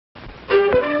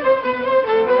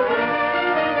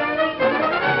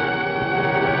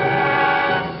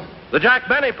The Jack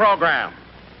Benny Program,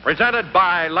 presented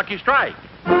by Lucky Strike.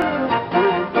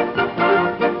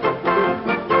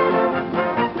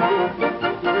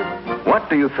 What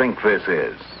do you think this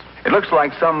is? It looks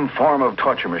like some form of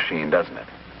torture machine, doesn't it?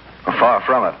 Far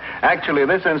from it. Actually,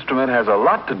 this instrument has a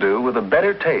lot to do with the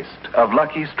better taste of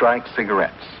Lucky Strike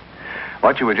cigarettes.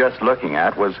 What you were just looking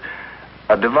at was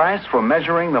a device for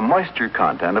measuring the moisture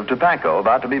content of tobacco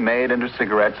about to be made into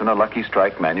cigarettes in a Lucky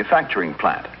Strike manufacturing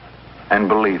plant. And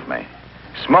believe me,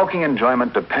 smoking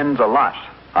enjoyment depends a lot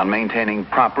on maintaining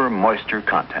proper moisture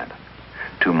content.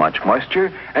 Too much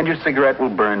moisture, and your cigarette will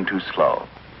burn too slow.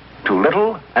 Too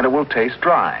little, and it will taste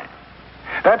dry.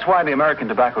 That's why the American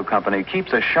Tobacco Company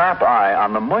keeps a sharp eye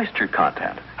on the moisture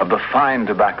content of the fine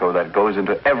tobacco that goes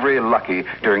into every Lucky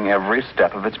during every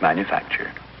step of its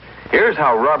manufacture. Here's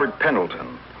how Robert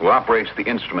Pendleton, who operates the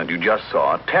instrument you just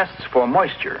saw, tests for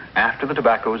moisture after the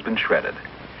tobacco has been shredded.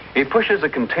 He pushes a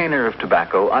container of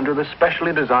tobacco under the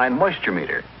specially designed moisture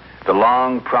meter, the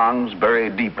long prongs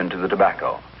buried deep into the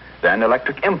tobacco. Then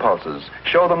electric impulses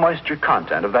show the moisture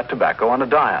content of that tobacco on a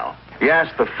dial.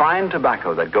 Yes, the fine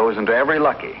tobacco that goes into every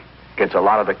Lucky gets a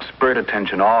lot of expert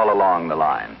attention all along the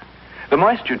line. The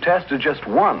moisture test is just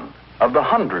one of the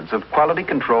hundreds of quality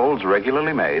controls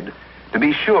regularly made to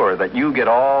be sure that you get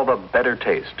all the better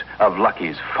taste of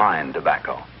Lucky's fine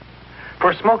tobacco.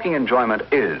 For smoking enjoyment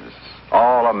is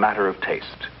all a matter of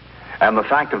taste. And the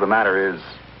fact of the matter is,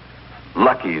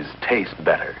 Lucky's taste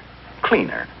better,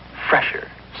 cleaner, fresher,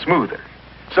 smoother.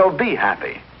 So be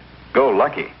happy. Go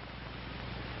Lucky.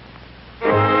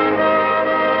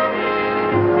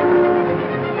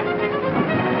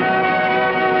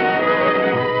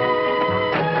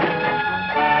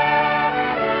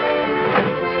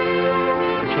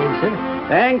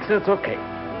 Thanks, it's okay.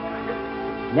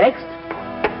 Next.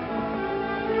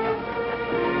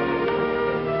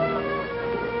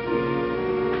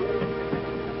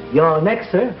 You're next,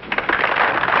 sir.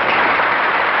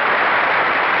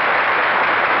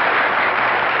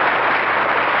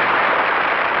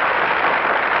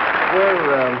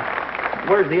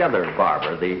 Where's the other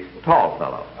barber, the tall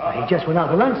fellow? He just went out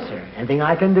to lunch, sir. Anything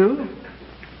I can do?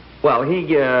 Well,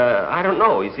 I don't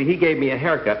know. You see, he gave me a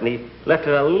haircut, and he left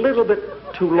it a little bit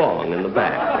too long in the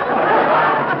back.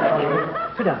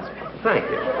 Sit down, sir. Thank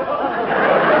you.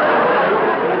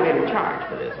 You made a charge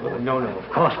for this, will it? No, of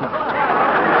course not.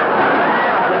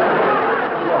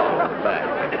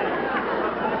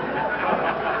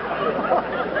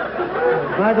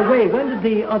 By the way, when did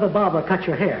the other barber cut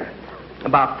your hair?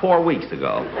 About 4 weeks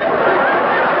ago.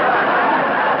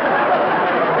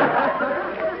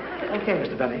 Okay,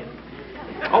 Mr. Dunne.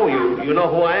 Oh, you know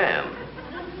who I am?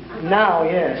 Now,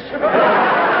 yes.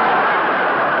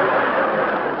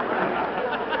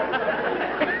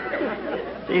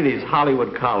 Gee, these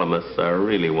Hollywood columnists are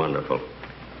really wonderful.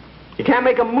 You can't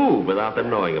make a move without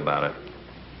them knowing about it.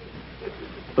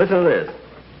 Listen to this.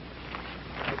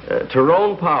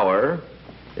 Tyrone Power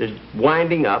is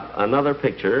winding up another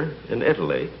picture in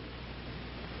Italy.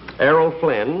 Errol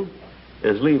Flynn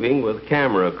is leaving with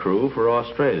camera crew for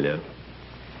Australia.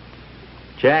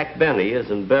 Jack Benny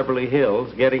is in Beverly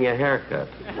Hills getting a haircut.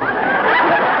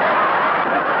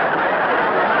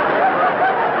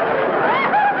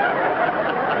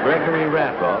 Gregory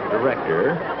Ratoff,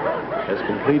 director, has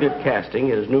completed casting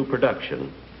his new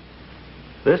production.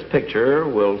 This picture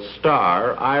will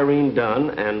star Irene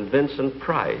Dunne and Vincent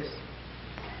Price.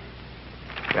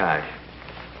 Gosh,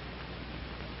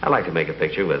 I'd like to make a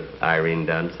picture with Irene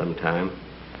Dunne sometime.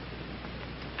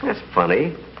 That's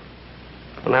funny.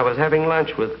 When I was having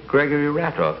lunch with Gregory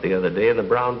Ratoff the other day in the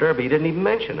Brown Derby, he didn't even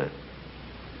mention it.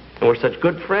 And we're such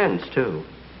good friends, too.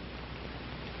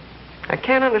 I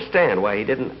can't understand why he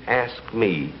didn't ask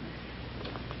me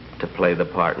to play the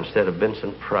part instead of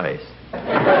Vincent Price.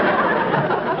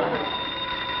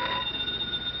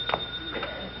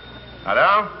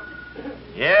 Hello?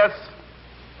 Yes?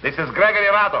 This is Gregory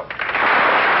Ratoff.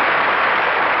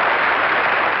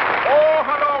 Oh,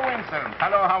 hello, Vincent.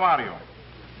 Hello, how are you?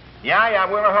 Yeah,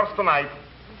 we'll rehearse tonight.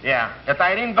 Yeah, at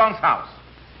Irene Dunne's house.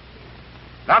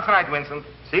 That's right, Vincent.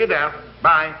 See you there.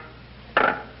 Bye.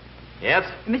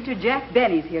 Yes? Mr. Jack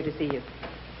Benny's here to see you.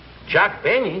 Jack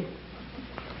Benny?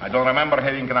 I don't remember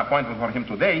having an appointment for him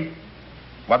today.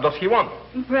 What does he want?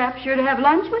 Perhaps you're to have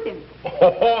lunch with him.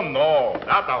 Oh, no.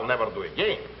 That I'll never do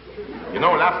again. You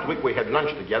know, last week we had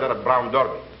lunch together at Brown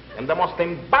Derby, and the most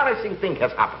embarrassing thing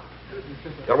has happened.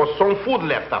 There was some food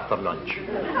left after lunch,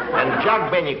 and Jack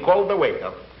Benny called the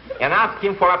waiter and asked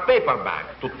him for a paper bag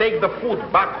to take the food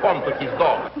back home to his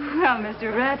dog. Well,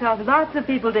 Mr. Ratoff, lots of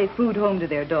people take food home to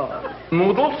their dogs.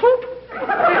 Noodle soup?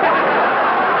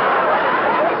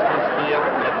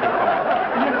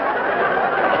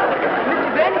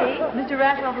 Mr.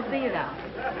 Ratoff will see you now.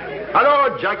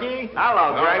 Hello, Jackie.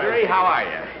 Hello, Gregory. How are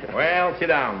you? Well, sit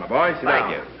down, my boy. Sit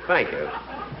down. Thank you.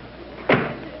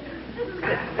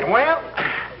 Well,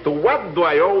 to what do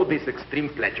I owe this extreme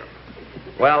pleasure?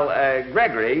 Well,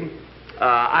 Gregory,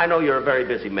 I know you're a very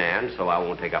busy man, so I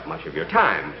won't take up much of your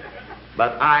time.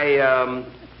 But I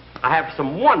have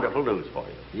some wonderful news for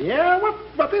you. Yeah,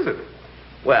 what is it?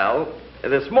 Well,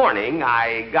 this morning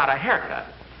I got a haircut.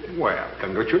 Well,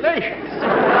 congratulations.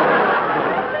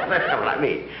 That's what I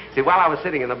mean. See, while I was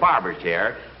sitting in the barber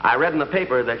chair, I read in the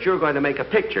paper that you're going to make a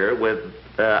picture with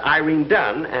Irene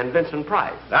Dunne and Vincent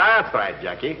Price. That's right,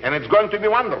 Jackie, and it's going to be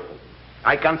wonderful.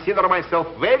 I consider myself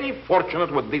very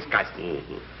fortunate with this casting.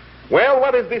 Mm-hmm. Well,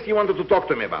 what is this you wanted to talk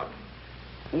to me about?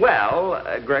 Well,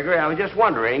 Gregory, I was just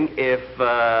wondering if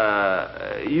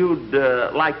you'd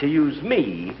like to use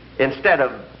me instead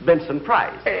of Vincent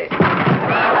Price.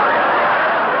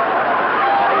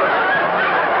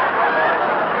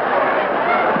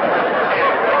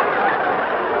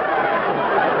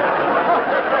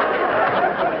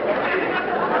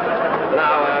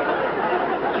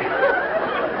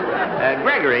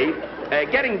 Gregory,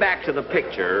 getting back to the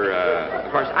picture,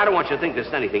 of course, I don't want you to think this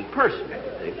is anything personal,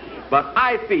 but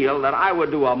I feel that I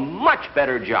would do a much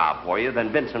better job for you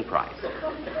than Vincent Price.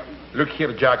 Look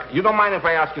here, Jack, you don't mind if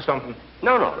I ask you something?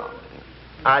 No.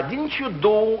 Didn't you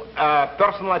do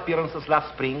personal appearances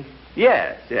last spring?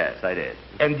 Yes, I did.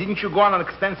 And didn't you go on an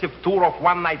extensive tour of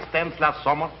one-night stands last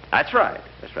summer? That's right.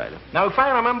 Now, if I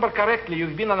remember correctly,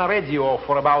 you've been on the radio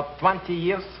for about 20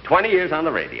 years? 20 years on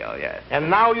the radio, yes.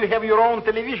 And now you have your own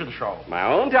television show? My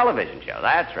own television show,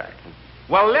 that's right.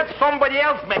 Well, let somebody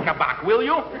else make a buck, will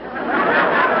you?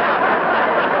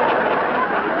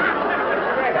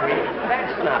 Gregory,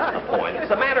 that's not the point.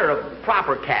 It's a matter of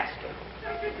proper casting.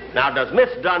 Now, does Miss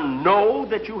Dunne know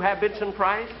that you have Vincent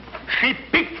Price? She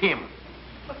picked him.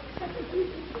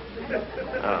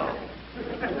 Oh.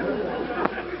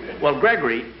 Well,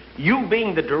 Gregory, you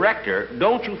being the director,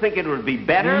 don't you think it would be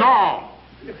better? No.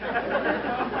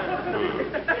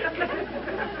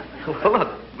 Well,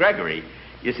 look, Gregory,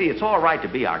 you see, it's all right to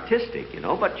be artistic,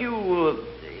 but you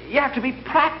have to be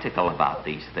practical about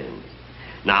these things.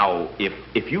 Now,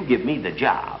 if you give me the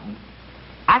job,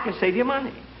 I can save you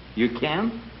money. You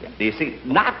can? You see,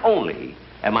 not only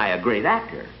am I a great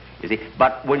actor, you see,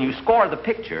 but when you score the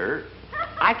picture,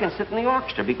 I can sit in the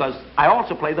orchestra because I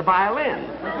also play the violin.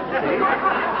 See?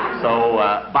 So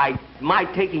by my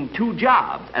taking two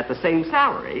jobs at the same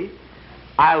salary,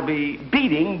 I'll be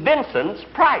beating Vincent's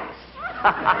price.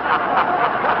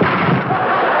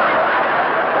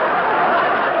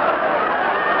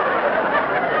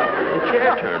 The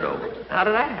chair turned over. How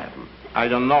did that happen? I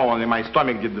don't know, only my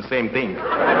stomach did the same thing.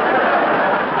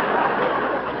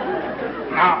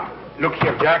 Now, look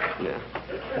here, Jack. Yeah.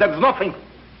 There's nothing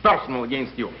personal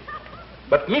against you.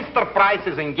 But Mr. Price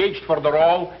is engaged for the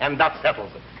role, and that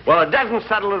settles it. Well, it doesn't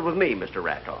settle it with me, Mr.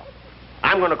 Ratoff.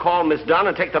 I'm going to call Miss Dunne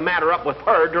and take the matter up with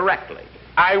her directly.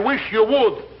 I wish you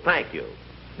would. Thank you.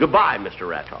 Goodbye, Mr.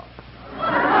 Ratoff.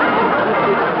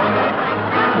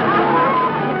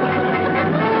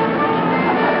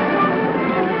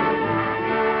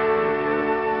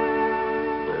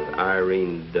 There's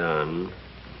Irene Dunne,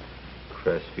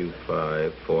 Crestview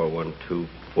 5,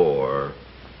 4124.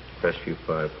 Crestview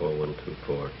 5,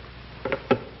 4124.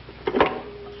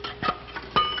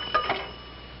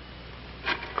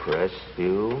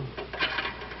 Crestview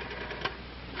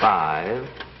 5,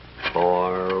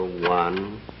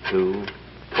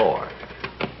 4124.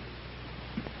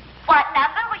 What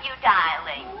number were you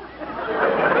dialing?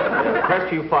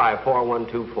 Crestview 5,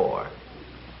 4124.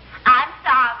 I'm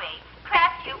sorry.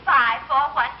 Crestview 5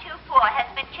 4124 has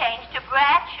been changed to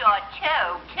Bradshaw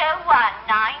 2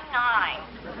 2199.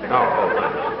 Oh.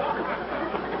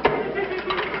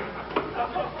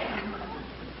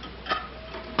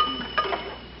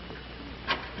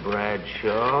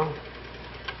 Bradshaw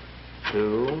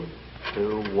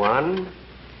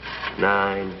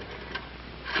 22199.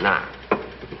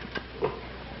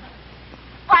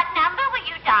 What number were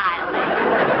you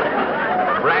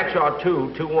dialing? Bradshaw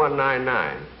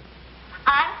 22199.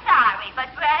 I'm sorry,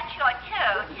 but Bradshaw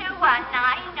 2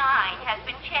 2199 has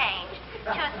been changed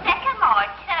to Sycamore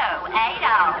 2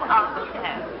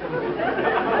 8002.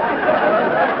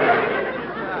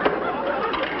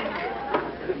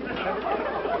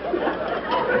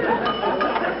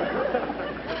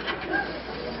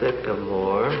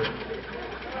 Sycamore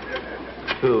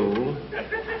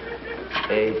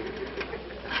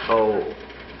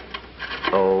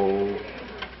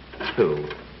 28002.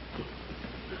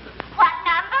 What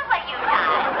number were you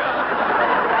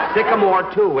dialing? Sycamore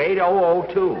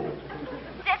 28002.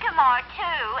 Sycamore 2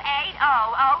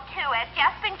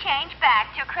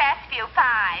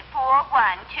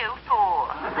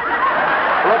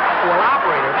 Look, well,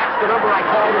 operator, that's the number I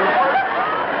called in the first.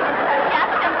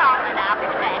 Just a moment, I'll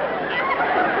connect you.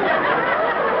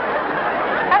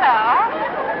 Hello?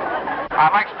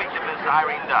 I'd like to speak to Miss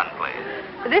Irene Dunne, please.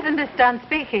 This is Miss Dunne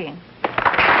speaking.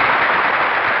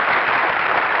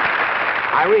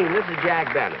 Irene, this is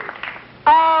Jack Benny.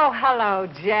 Oh, hello,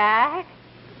 Jack.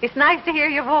 It's nice to hear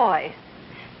your voice.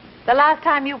 The last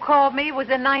time you called me was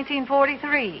in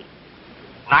 1943.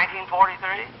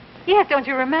 1943? Yes, don't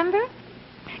you remember?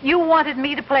 You wanted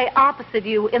me to play opposite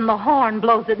you in The Horn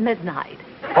Blows at Midnight.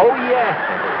 Oh,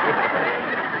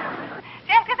 yeah.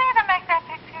 Jack, did they ever make that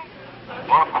picture?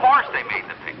 Well, of course they made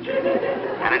the picture.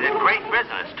 And it did great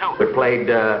business, too. We played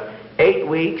 8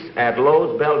 weeks at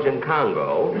Lowe's Belgian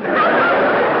Congo,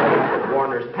 at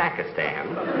Warner's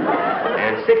Pakistan,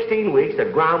 and 16 weeks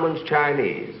at Grauman's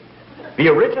Chinese. The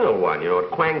original one, at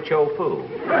Kwang Cho Fu.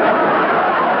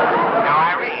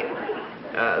 Now, Irene,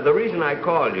 the reason I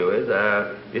called you is,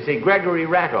 you see, Gregory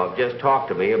Ratoff just talked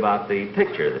to me about the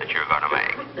picture that you're going to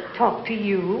make. Talk to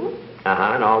you?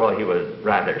 And although he was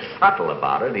rather subtle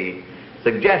about it, he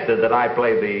suggested that I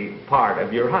play the part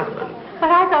of your husband. But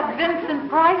I thought Vincent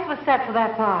Price was set for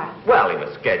that part. Well, he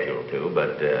was scheduled to,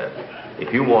 but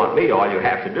if you want me, all you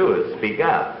have to do is speak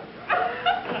up.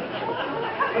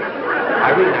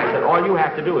 Irene, I said, all you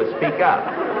have to do is speak up.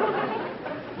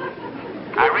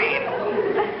 Irene?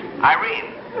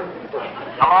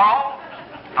 Hello?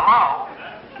 Hello?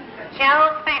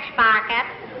 Joe's Fish Market.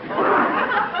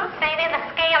 Sadie the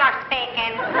Scaler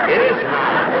speaking. It is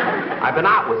not. I've been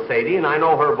out with Sadie, and I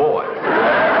know her voice.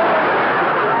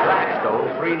 Blackstone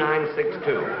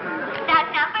 3962. That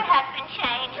number has been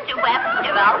changed to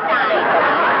Webster 09.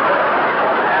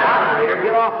 Operator,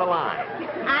 get off the line.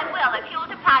 I will if you'll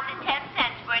deposit 10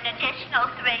 cents for an additional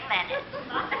 3 minutes.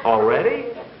 Already?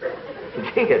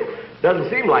 Gee, it doesn't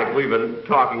seem like we've been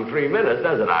talking 3 minutes,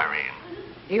 does it, Irene?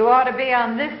 You ought to be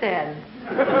on this end.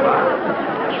 What?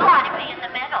 You ought to be in the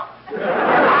middle.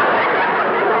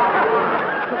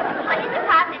 Please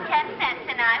deposit 10 cents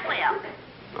and I will.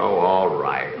 Oh, all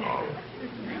right.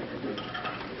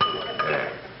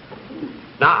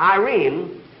 Now,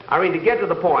 Irene, to get to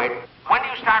the point, when do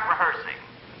you start rehearsing?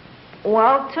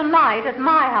 Well, tonight at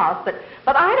my house, but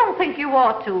I don't think you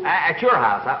ought to. At your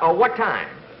house, huh? Oh, what time?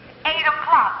 8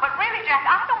 o'clock. But really, Jack,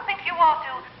 I don't think you ought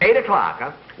to. 8 o'clock,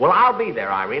 huh? Well, I'll be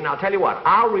there, Irene. I'll tell you what,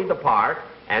 I'll read the part,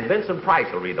 and Vincent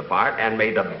Price will read the part, and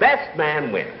may the best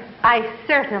man win. I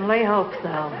certainly hope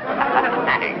so.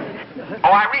 Thanks.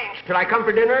 Oh, Irene, should I come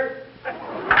for dinner? Irene?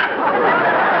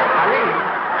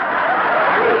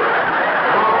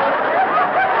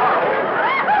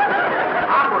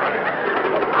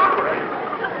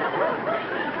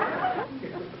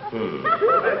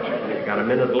 Got a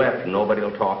minute left and nobody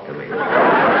will talk to me. I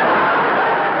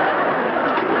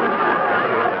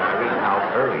read the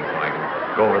house early so I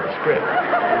can go over the script.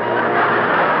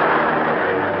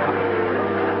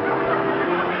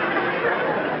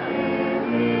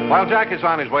 While Jack is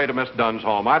on his way to Miss Dunne's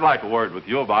home, I'd like a word with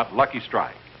you about Lucky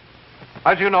Strike.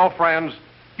 As you know, friends,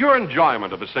 your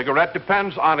enjoyment of a cigarette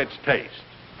depends on its taste.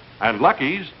 And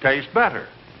Lucky's taste better.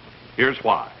 Here's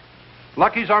why.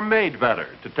 Lucky's are made better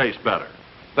to taste better.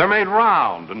 They're made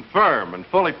round and firm and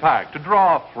fully packed to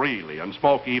draw freely and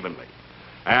smoke evenly.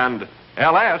 And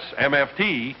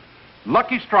LSMFT,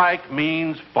 Lucky Strike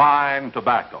means fine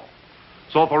tobacco.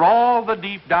 So for all the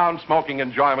deep down smoking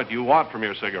enjoyment you want from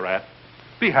your cigarette,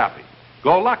 be happy.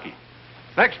 Go Lucky.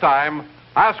 Next time,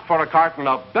 ask for a carton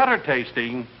of better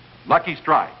tasting Lucky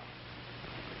Strike.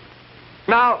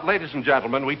 Now, ladies and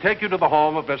gentlemen, we take you to the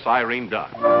home of Miss Irene Dunne.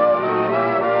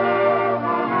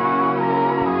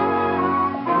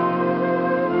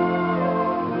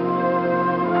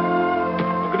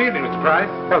 Good evening, Mr. Price.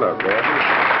 Hello, Greg.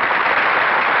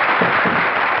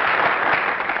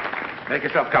 Make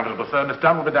yourself comfortable, sir. Miss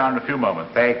Dunne will be down in a few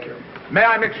moments. Thank you. May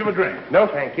I mix you a drink? No,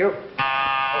 thank you.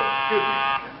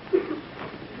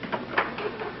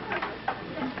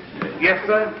 Yes,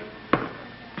 sir?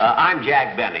 I'm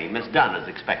Jack Benny. Miss Dunne is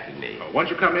expecting me. Won't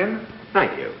you come in?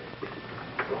 Thank you.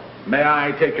 May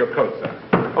I take your coat, sir?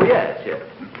 Oh, yes.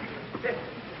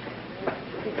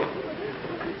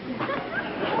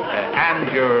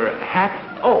 And your hat?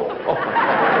 Oh.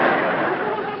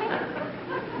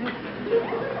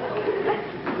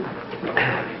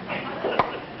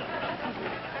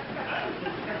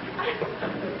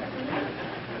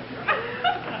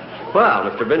 Well,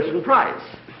 Mr. Vincent Price.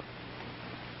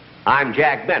 I'm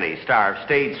Jack Benny, star of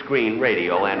stage, screen,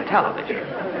 radio, and television.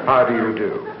 How do you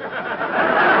do?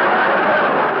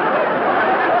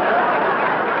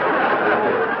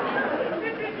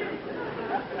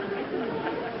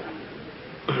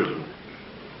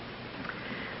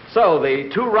 So the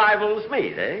two rivals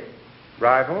meet, eh?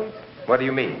 Rivals? What do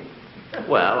you mean?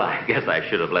 Well, I guess I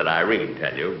should have let Irene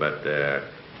tell you, but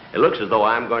it looks as though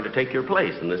I'm going to take your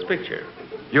place in this picture.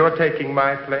 You're taking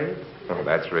my place? Oh,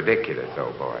 that's ridiculous,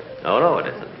 old boy. Oh, no, it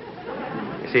isn't.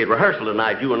 You see, at rehearsal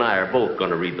tonight, you and I are both going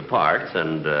to read the parts,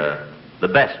 and the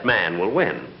best man will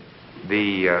win.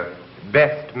 The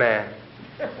best man?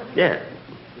 Yes.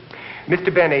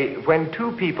 Mr. Benny, when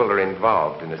two people are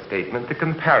involved in a statement, the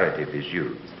comparative is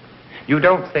used. You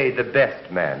don't say the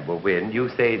best man will win, you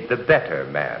say the better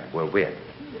man will win.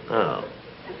 Oh.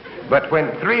 But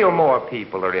when three or more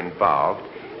people are involved,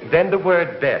 then the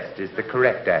word best is the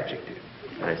correct adjective.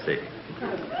 I see.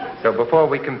 So before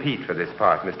we compete for this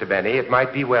part, Mr. Benny, it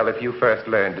might be well if you first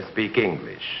learn to speak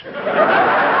English.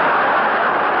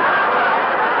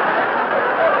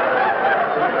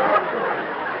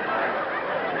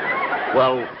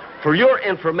 Well, for your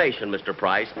information, Mr.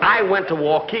 Price, I went to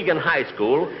Waukegan High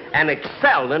School and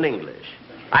excelled in English.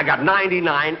 I got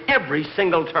 99 every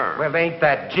single term. Well, ain't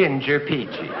that ginger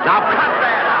peachy? Now, cut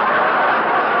that out!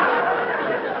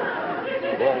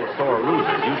 Of all the sore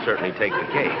losers, you certainly take the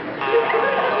cake.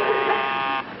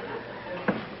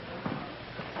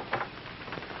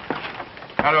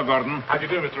 Hello, Gordon. How do you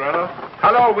do, Mr. Otto?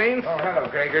 Hello, Vince. Oh, hello,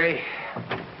 Gregory.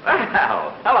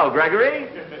 Well, hello, Gregory.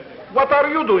 What are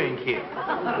you doing here?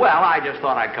 Well, I just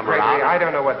thought I'd come Gregory, around. I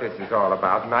don't know what this is all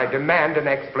about, and I demand an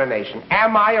explanation.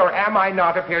 Am I or am I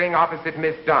not appearing opposite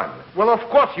Miss Dunne? Well, of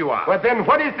course you are. Well, then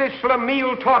what is this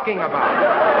schlemiel talking about?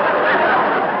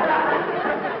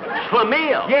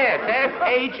 Schlemiel? Yes,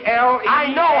 S-H-L-E.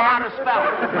 I know how to spell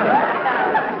it.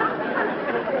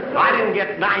 I didn't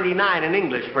get 99 in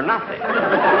English for nothing. Now,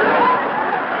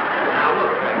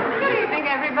 look, Good evening,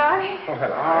 everybody. Oh,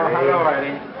 hello. Oh, hello,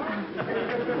 Irene.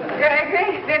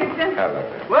 Gregory, Vincent. Hello.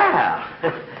 well,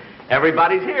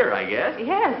 everybody's here, I guess.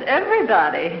 Yes,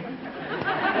 everybody.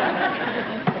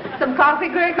 Some coffee,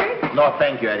 Gregory? No,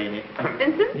 thank you, Irene.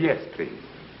 Vincent? Yes, please.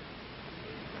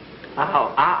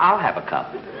 I'll have a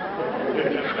cup.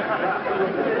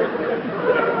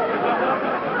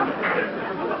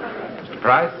 Mr.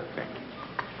 Price?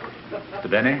 Mr.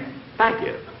 Benny? Thank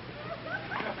you.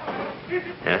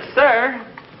 Yes, sir.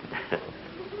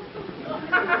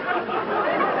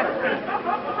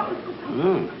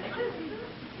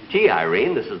 Gee,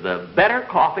 Irene, this is the better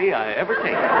coffee I ever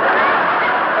tasted.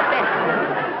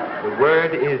 The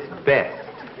word is best.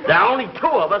 There are only two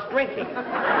of us drinking.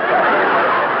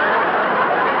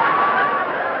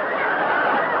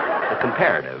 The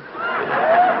comparative.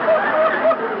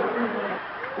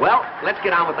 Well, let's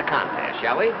get on with the contest,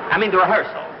 shall we? I mean, the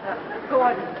rehearsal. Go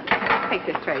on. Take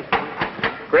this, Tracy.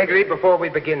 Gregory, before we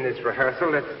begin this rehearsal,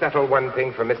 let's settle one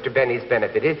thing for Mr. Benny's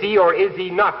benefit. Is he or is he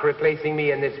not replacing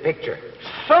me in this picture?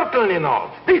 Certainly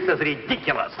not. This is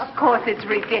ridiculous. Of course, it's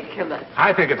ridiculous.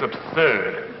 I think it's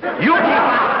absurd. You keep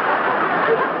out.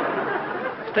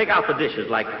 Take out the dishes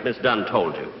like Miss Dunne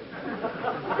told you.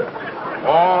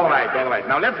 All right, all right.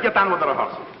 Now let's get on with the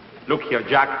rehearsal. Look here,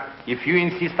 Jack. If you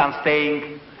insist on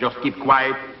staying, just keep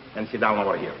quiet and sit down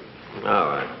over here. All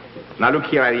right. Now look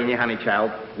here, Irene, honey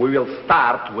child. We will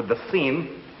start with the scene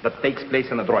that takes place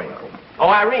in the drawing room. Oh,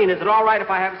 Irene, is it all right if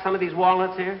I have some of these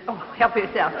walnuts here? Oh, help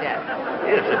yourself, Jack.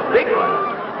 Yes, it's a big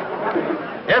one.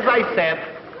 As I said,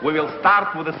 we will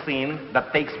start with a scene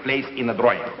that takes place in the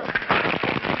drawing room.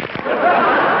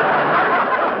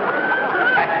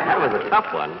 That was a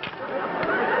tough one.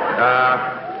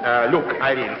 Look,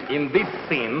 Irene, in this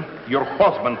scene, your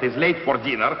husband is late for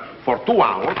dinner for 2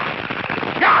 hours.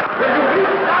 God!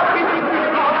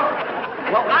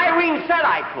 Well, Irene said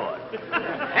I could.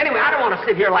 Anyway, I don't want to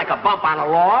sit here like a bump on a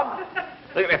log.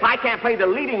 If I can't play the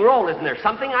leading role, isn't there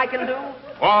something I can do?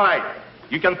 All right.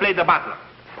 You can play the butler.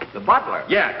 The butler?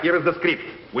 Yeah, here is the script.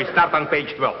 We start on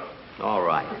page 12. All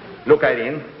right. Look,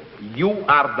 Irene, you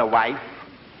are the wife,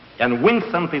 and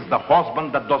Vincent is the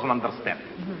husband that doesn't understand.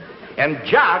 And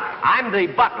Jack, I'm the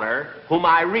butler whom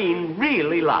Irene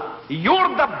really loves. you're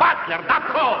the butler,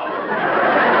 that's all.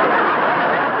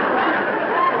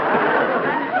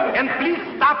 And please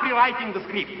stop rewriting the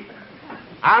script.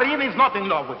 Irene is not in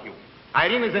love with you.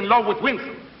 Irene is in love with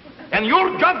Vincent. And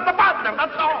you're just the butler,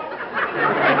 that's all.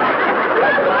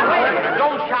 Wait a minute,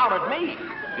 don't shout at me.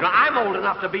 You know, I'm old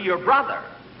enough to be your brother.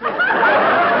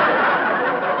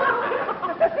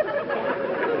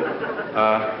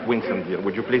 Vincent, dear,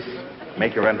 would you please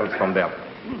make your entrance from there?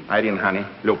 Irene, honey,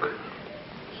 look.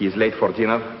 He's late for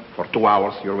dinner for 2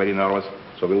 hours. You're very nervous,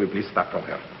 so will you please start from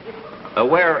here?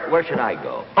 Where should I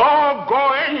go? Oh,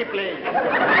 go any place.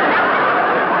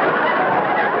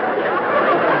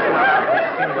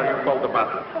 Where you call the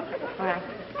butler. All right.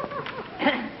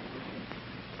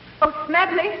 Oh,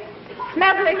 Smedley.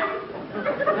 Smedley.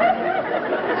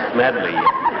 Smedley.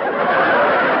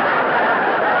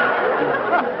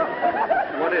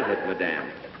 What is it, madame?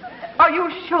 Are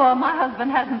you sure my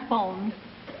husband hasn't phoned?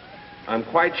 I'm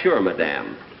quite sure,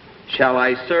 madame. Shall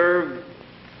I serve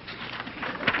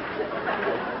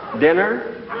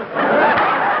dinner?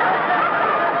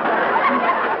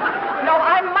 No,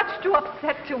 I'm much too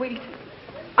upset to eat.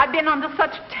 I've been under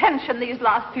such tension these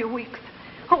last few weeks.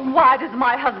 Oh, why does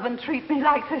my husband treat me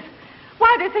like this?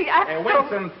 Why does he act so...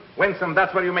 Winston,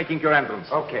 that's where you're making your entrance.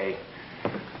 Okay.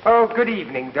 Oh, good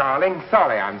evening, darling.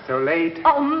 Sorry I'm so late.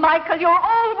 Oh, Michael, you're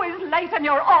always late and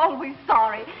you're always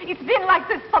sorry. It's been like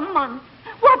this for months.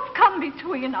 What's come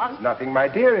between us? Nothing, my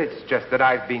dear. It's just that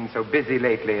I've been so busy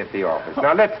lately at the office.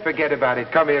 Now, let's forget about it.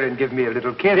 Come here and give me a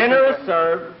little kiss. Dinner is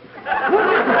served.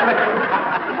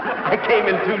 I came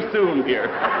in too soon here.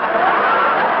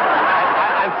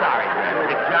 I'm sorry, Grandma.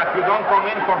 Jack, you don't come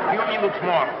in for a few minutes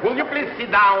more. Will you please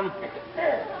sit down?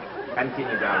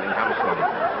 Continue, darling. I'm sorry.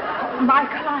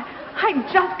 Michael, I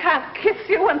just can't kiss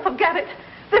you and forget it.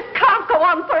 This can't go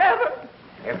on forever.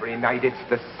 Every night it's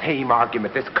the same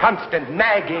argument, this constant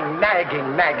nagging.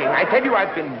 I tell you,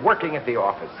 I've been working at the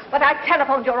office. But I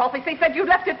telephoned your office. They said you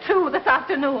left at 2 this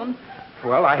afternoon.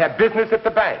 Well, I had business at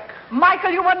the bank. Michael,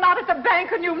 you were not at the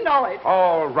bank and you know it.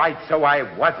 All right, so I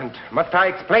wasn't. Must I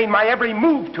explain my every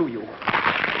move to you?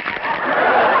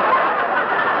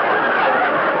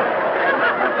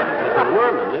 There's a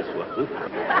worm in this one.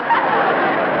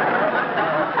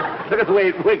 Look at the way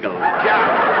it wiggles. Jack,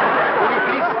 will you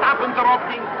please stop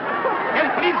interrupting?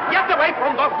 And please get away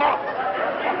from those notes.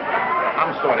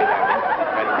 I'm sorry, darling.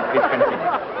 Please continue.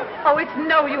 Oh, it's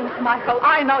no use, Michael.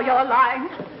 I know you're lying.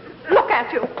 Look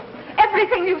at you.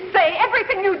 Everything you say,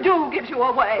 everything you do gives you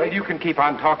away. Well, you can keep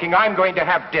on talking. I'm going to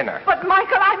have dinner. But,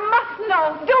 Michael, I must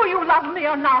know. Do you love me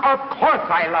or not? Of course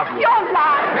I love you. You're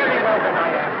lying. Very well, then I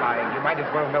am lying. You might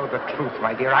as well know the truth,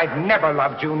 my dear. I've never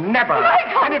loved you, never.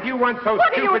 Michael! And if you weren't so What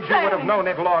are stupid, you you would have saying? known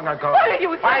it long ago. What are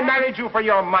you saying? I married you for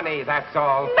your money, that's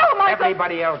all. No, Michael.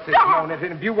 Everybody else has Stop. known it,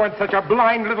 and if you weren't such a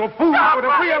blind little fool, Stop, you would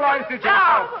have Michael. realized it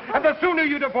Stop. yourself. And the sooner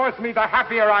you divorce me, the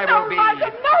happier I No, will be. Michael,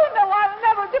 no, I'll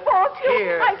never divorce you.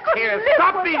 Here, I couldn't here, live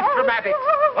stop without these you. dramatics.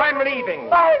 I'm leaving.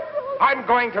 Michael. I'm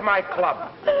going to my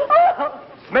club.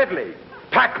 Smedley,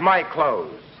 pack my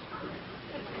clothes.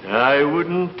 I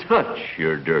wouldn't touch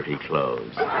your dirty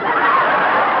clothes.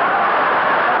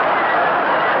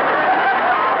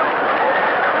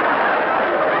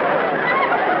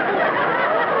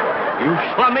 You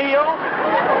schlemiel?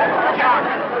 Jack,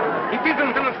 it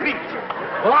isn't in the street.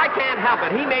 Well, I can't help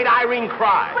it. He made Irene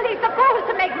cry. Well, he's supposed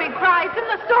to make me cry. It's in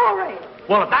the story.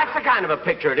 Well, if that's the kind of a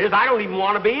picture it is, I don't even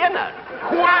want to be in it.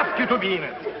 Who asked you to be in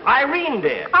it? Irene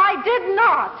did. I did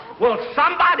not. Well,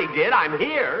 somebody did. I'm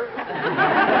here.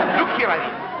 Look here,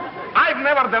 Irene. I've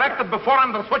never directed before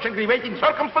under such aggravating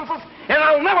circumstances, and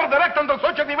I'll never direct under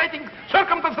such aggravating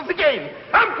circumstances again.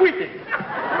 I'm quitting.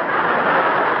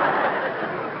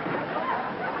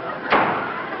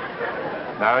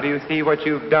 Now, do you see what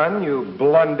you've done, you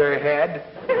blunderhead?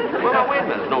 Well, now, wait a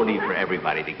minute. There's no need for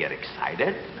everybody to get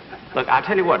excited. Look, I'll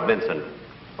tell you what, Vincent.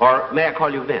 Or may I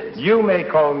call you Vince? You may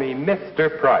call me Mr.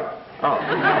 Price. Oh.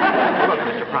 Well, look,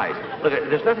 Mr. Price. Look,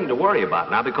 there's nothing to worry about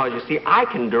now because, you see, I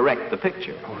can direct the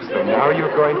picture. Oh, so now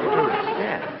you're going to do it?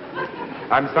 Yeah.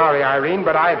 I'm sorry, Irene,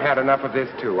 but I've had enough of this,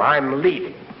 too. I'm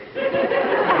leaving.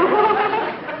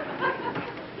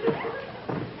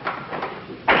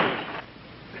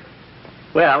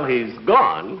 Well, he's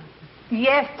gone.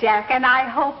 Yes, Jack, and I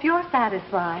hope you're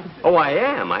satisfied. Oh, I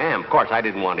am. Of course, I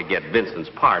didn't want to get Vincent's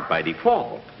part by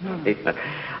default.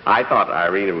 I thought,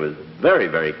 Irene, it was very,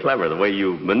 very clever the way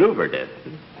you maneuvered it.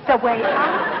 The way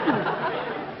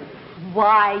I...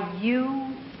 Why, you...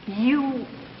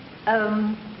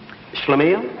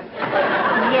 Schlemiel?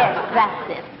 Yes, that's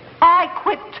it. I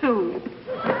quit, too.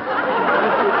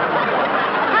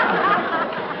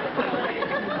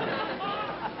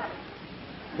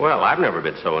 Well, I've never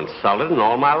been so insulted in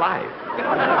all my life.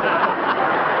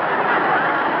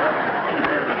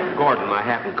 Gordon, my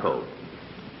hat and coat.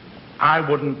 I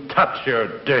wouldn't touch your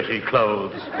dirty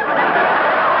clothes.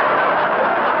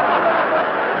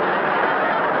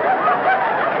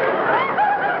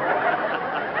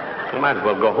 You might as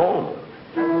well go home.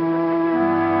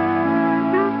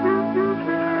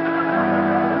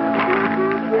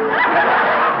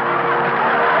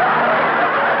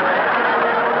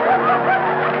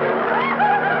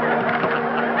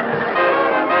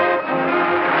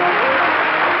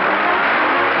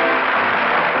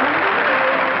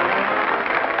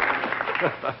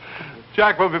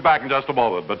 Jack will be back in just a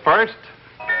moment, but first...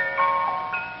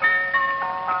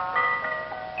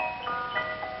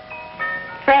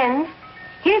 Friends,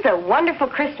 here's a wonderful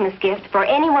Christmas gift for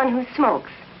anyone who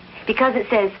smokes, because it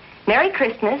says, Merry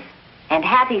Christmas and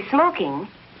Happy Smoking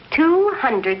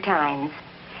 200 times.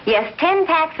 Yes, 10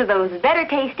 packs of those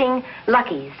better-tasting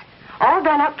Luckies, all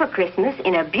done up for Christmas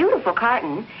in a beautiful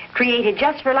carton created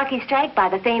just for Lucky Strike by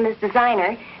the famous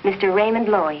designer, Mr. Raymond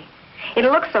Loewy.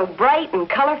 It'll look so bright and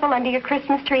colorful under your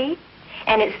Christmas tree,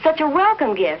 and it's such a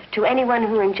welcome gift to anyone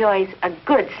who enjoys a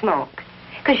good smoke.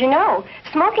 Because, you know,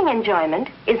 smoking enjoyment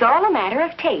is all a matter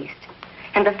of taste.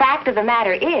 And the fact of the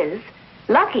matter is,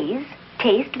 Luckies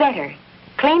taste better.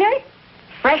 Cleaner,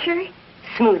 fresher,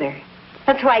 smoother.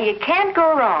 That's why you can't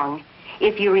go wrong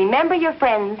if you remember your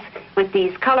friends with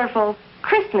these colorful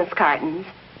Christmas cartons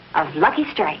of Lucky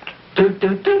Strike.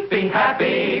 Be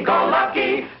happy, go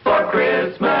lucky for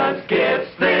Christmas gifts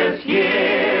this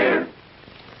year.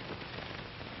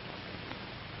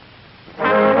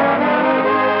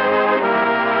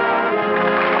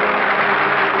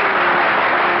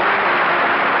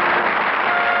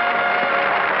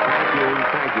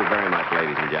 Thank you very much,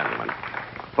 ladies and gentlemen.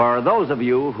 For those of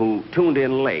you who tuned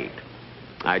in late,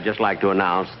 I'd just like to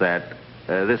announce that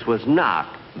this was not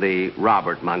the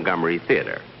Robert Montgomery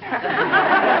Theater.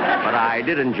 But I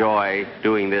did enjoy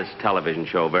doing this television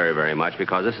show very, very much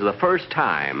because this is the first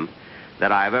time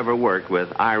that I've ever worked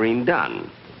with Irene Dunne.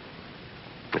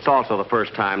 It's also the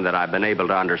first time that I've been able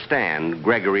to understand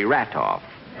Gregory Ratoff.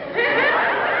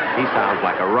 He sounds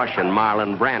like a Russian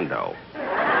Marlon Brando.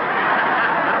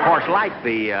 Of course, like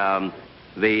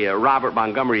the Robert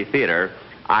Montgomery Theater,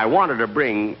 I wanted to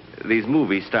bring these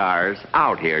movie stars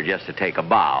out here just to take a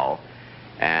bow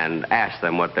and ask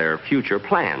them what their future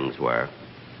plans were.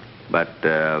 But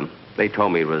they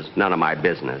told me it was none of my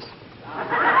business.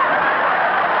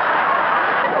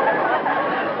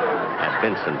 And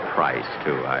Vincent Price,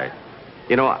 too.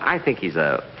 I think he's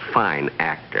a fine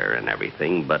actor and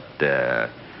everything, but,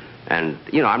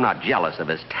 I'm not jealous of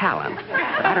his talent.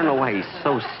 But I don't know why he's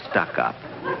so stuck up.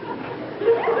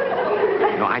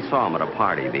 I saw him at a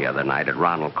party the other night at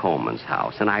Ronald Coleman's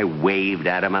house, and I waved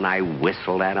at him, and I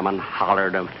whistled at him, and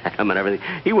hollered at him and everything.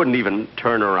 He wouldn't even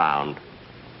turn around.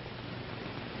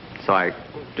 So I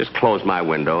just closed my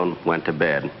window and went to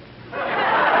bed.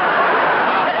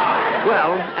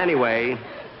 Well, anyway,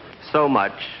 so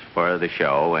much for the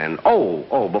show. And,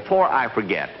 before I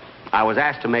forget, I was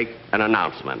asked to make an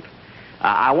announcement.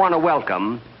 I want to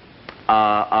welcome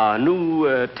a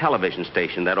new television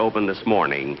station that opened this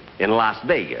morning in Las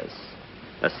Vegas,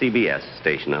 a CBS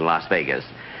station in Las Vegas.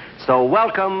 So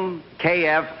welcome,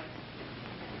 KF...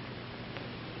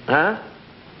 Huh?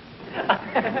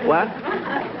 What?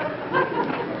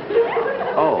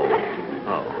 Oh.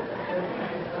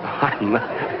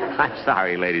 I'm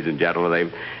sorry, ladies and gentlemen.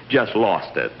 They've just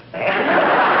lost it.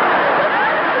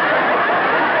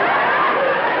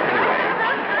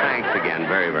 Again,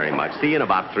 very, very much. See you in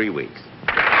about 3 weeks.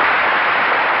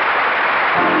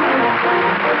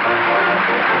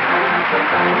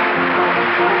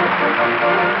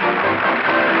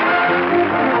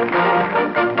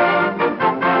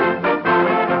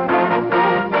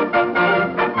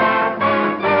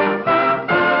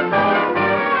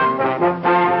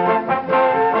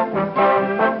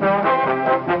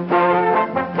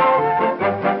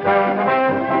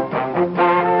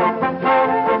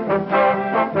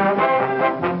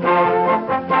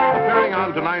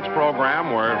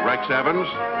 Evans,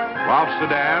 Ralph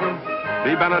Sedan,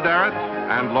 Bea Benaderet,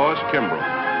 and Lois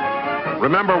Kimbrough.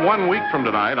 Remember, 1 week from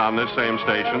tonight on this same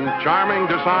station, charming,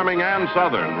 disarming Ann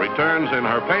Sothern returns in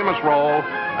her famous role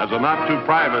as a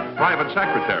not-too-private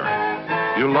secretary.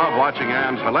 You'll love watching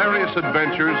Ann's hilarious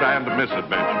adventures and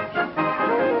misadventures.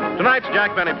 Tonight's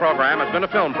Jack Benny program has been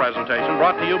a film presentation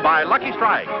brought to you by Lucky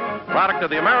Strike, product of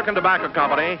the American Tobacco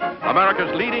Company, America's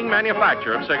leading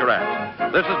manufacturer of cigarettes.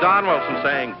 This is Don Wilson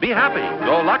saying, be happy,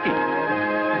 go lucky.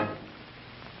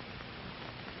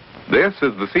 This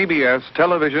is the CBS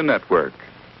Television Network.